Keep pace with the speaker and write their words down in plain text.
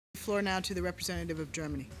floor now to the representative of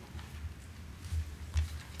Germany.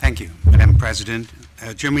 Thank you, Madam President.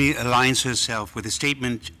 Germany aligns herself with a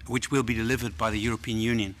statement which will be delivered by the European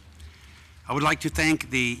Union. I would like to thank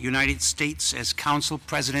the United States as Council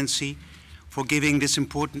Presidency for giving this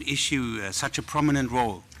important issue such a prominent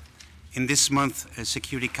role in this month's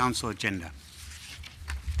Security Council agenda.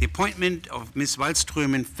 The appointment of Ms.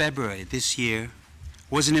 Wallström in February this year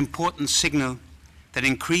was an important signal that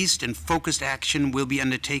increased and focused action will be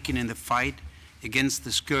undertaken in the fight against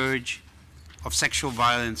the scourge of sexual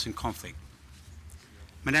violence and conflict.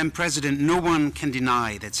 Madam President, no one can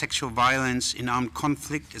deny that sexual violence in armed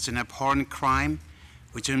conflict is an abhorrent crime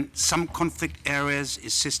which in some conflict areas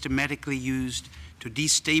is systematically used to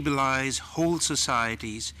destabilize whole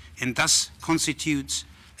societies and thus constitutes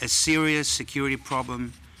a serious security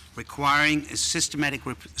problem requiring a systematic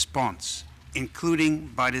response, including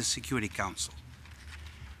by the Security Council.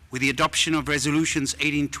 With the adoption of Resolutions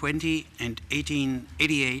 1820 and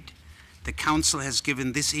 1888, the Council has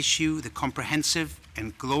given this issue the comprehensive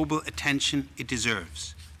and global attention it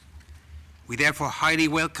deserves. We therefore highly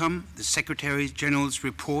welcome the Secretary General's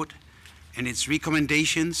report and its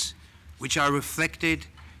recommendations, which are reflected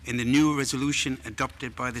in the new resolution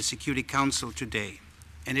adopted by the Security Council today.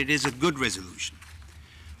 And it is a good resolution.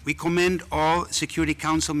 We commend all Security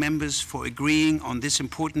Council members for agreeing on this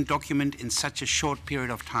important document in such a short period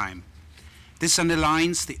of time. This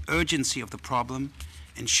underlines the urgency of the problem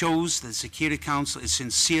and shows that the Security Council is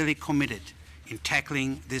sincerely committed in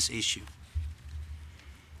tackling this issue.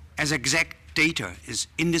 As exact data is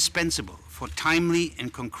indispensable for timely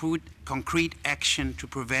and concrete action to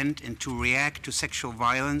prevent and to react to sexual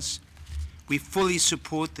violence, we fully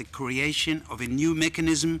support the creation of a new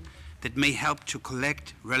mechanism that may help to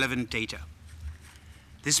collect relevant data.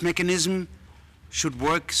 This mechanism should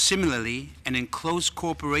work similarly and in close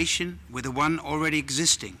cooperation with the one already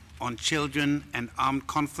existing on children and armed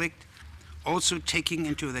conflict, also taking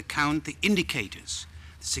into account the indicators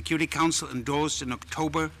the Security Council endorsed in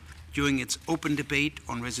October during its open debate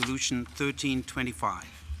on Resolution 1325.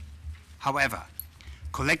 However,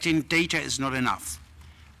 collecting data is not enough,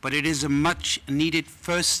 but it is a much-needed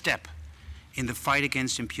first step in the fight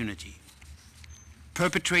against impunity.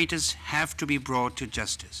 Perpetrators have to be brought to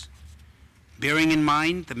justice. Bearing in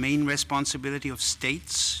mind the main responsibility of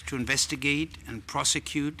states to investigate and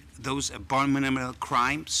prosecute those abominable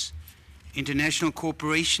crimes, international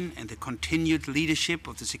cooperation and the continued leadership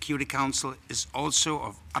of the Security Council is also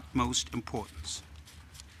of utmost importance.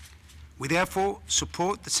 We therefore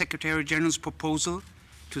support the Secretary General's proposal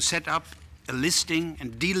to set up a listing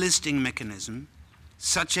and delisting mechanism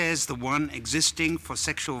such as the one existing for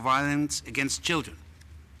sexual violence against children.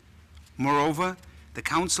 Moreover, the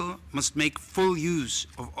Council must make full use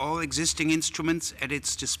of all existing instruments at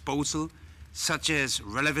its disposal, such as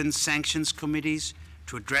relevant sanctions committees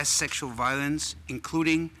to address sexual violence,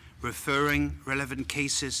 including referring relevant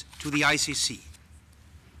cases to the ICC.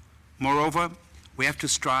 Moreover, we have to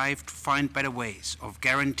strive to find better ways of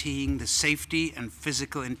guaranteeing the safety and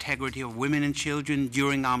physical integrity of women and children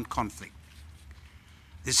during armed conflict.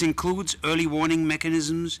 This includes early warning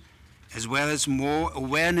mechanisms as well as more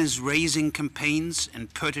awareness-raising campaigns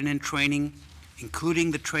and pertinent training,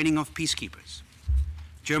 including the training of peacekeepers.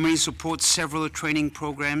 Germany supports several training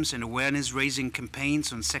programs and awareness-raising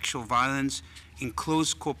campaigns on sexual violence in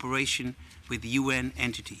close cooperation with UN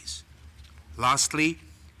entities. Lastly,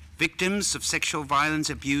 victims of sexual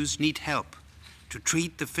violence abuse need help to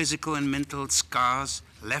treat the physical and mental scars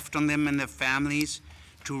left on them and their families,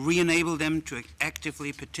 to re-enable them to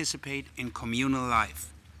actively participate in communal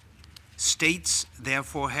life. States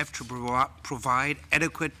therefore have to provide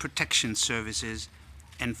adequate protection services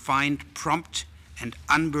and find prompt and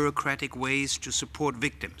unbureaucratic ways to support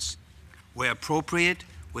victims, where appropriate,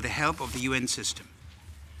 with the help of the UN system.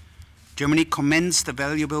 Germany commends the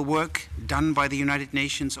valuable work done by the United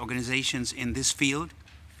Nations organizations in this field,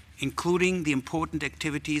 including the important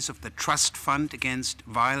activities of the Trust Fund Against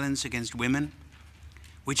Violence Against Women,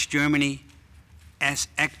 which Germany has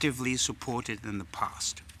actively supported in the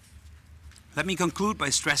past. Let me conclude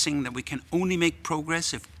by stressing that we can only make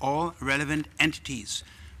progress if all relevant entities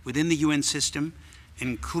within the UN system,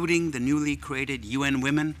 including the newly created UN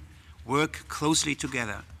Women, work closely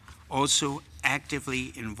together, also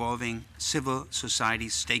actively involving civil society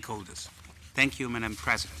stakeholders. Thank you, Madam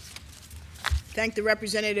President. Thank the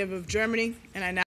representative of Germany, and I now